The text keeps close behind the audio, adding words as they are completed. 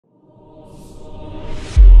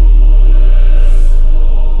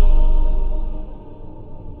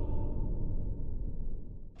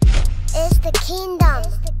kingdom.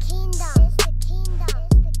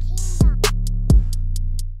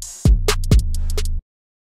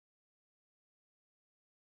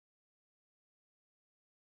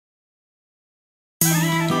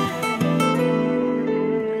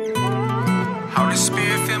 Holy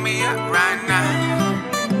Spirit, fill me up right now.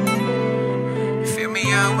 Fill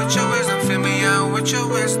me up with your wisdom, fill me up with your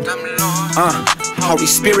wisdom, Lord. Holy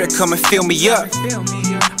Spirit, come and fill me up.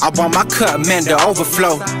 I want my cup, man, to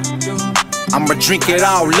overflow. I'ma drink it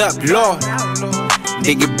all up, Lord.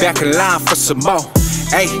 Then get back in line for some more.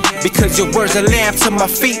 Hey, because your words are lamp to my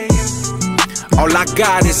feet. All I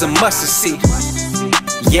got is a mustard seed.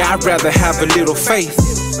 Yeah, I'd rather have a little faith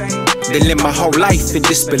than live my whole life in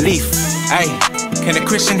disbelief. Hey, can a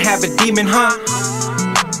Christian have a demon, huh?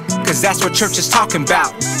 Cause that's what church is talking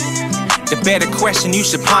about. The better question you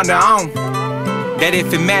should ponder on, that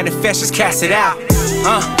if it manifests, just cast it out.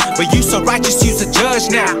 But you so righteous, you's a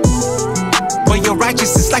judge now. But your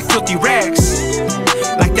righteousness like filthy rags.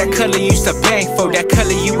 Like that color you used to bang for, that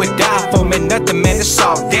color you would die for. Man, nothing, man, it's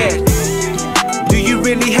all dead. Do you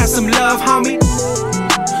really have some love, homie?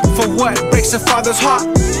 For what breaks a father's heart?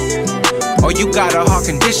 Or you got a heart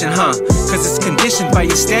condition, huh? Cause it's conditioned by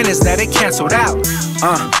your standards that it canceled out.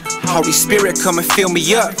 Holy Spirit, come and fill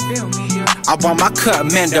me up. I want my cup,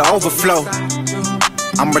 man, to overflow.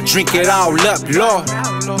 I'ma drink it all up, Lord.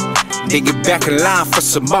 Then get back in line for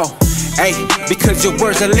some more. Hey, because your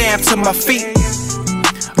words are lamp to my feet.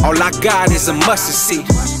 All I got is a mustard seed.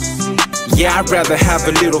 Yeah, I'd rather have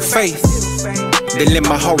a little faith than live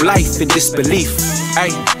my whole life in disbelief.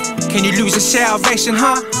 Hey, can you lose your salvation,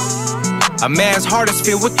 huh? A man's heart is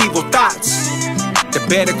filled with evil thoughts. The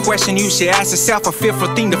better question you should ask yourself, a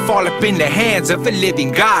fearful thing to fall up in the hands of a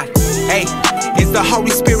living God. Hey, is the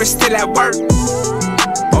Holy Spirit still at work?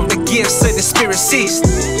 Or the gifts of the Spirit ceased?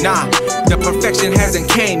 Nah, the perfection hasn't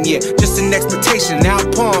came yet. Just an expectation now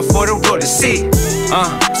pouring for the world to see.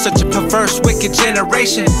 Such a perverse, wicked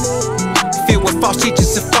generation, filled with false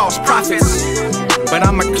teachers and false prophets. But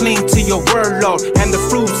I'ma cling to your word, Lord, and the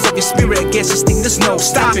fruits of your Spirit against this thing, there's no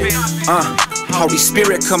stopping. Holy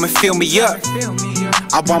Spirit, come and fill me up.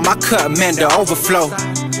 I want my cup, man, to overflow.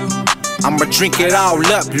 I'ma drink it all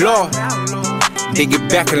up, Lord. Then get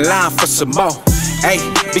back in line for some more. Hey,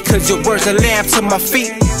 because your words are lamp to my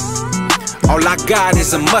feet. All I got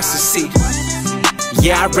is a mustard seed.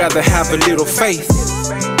 Yeah, I'd rather have a little faith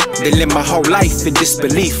than live my whole life in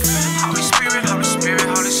disbelief.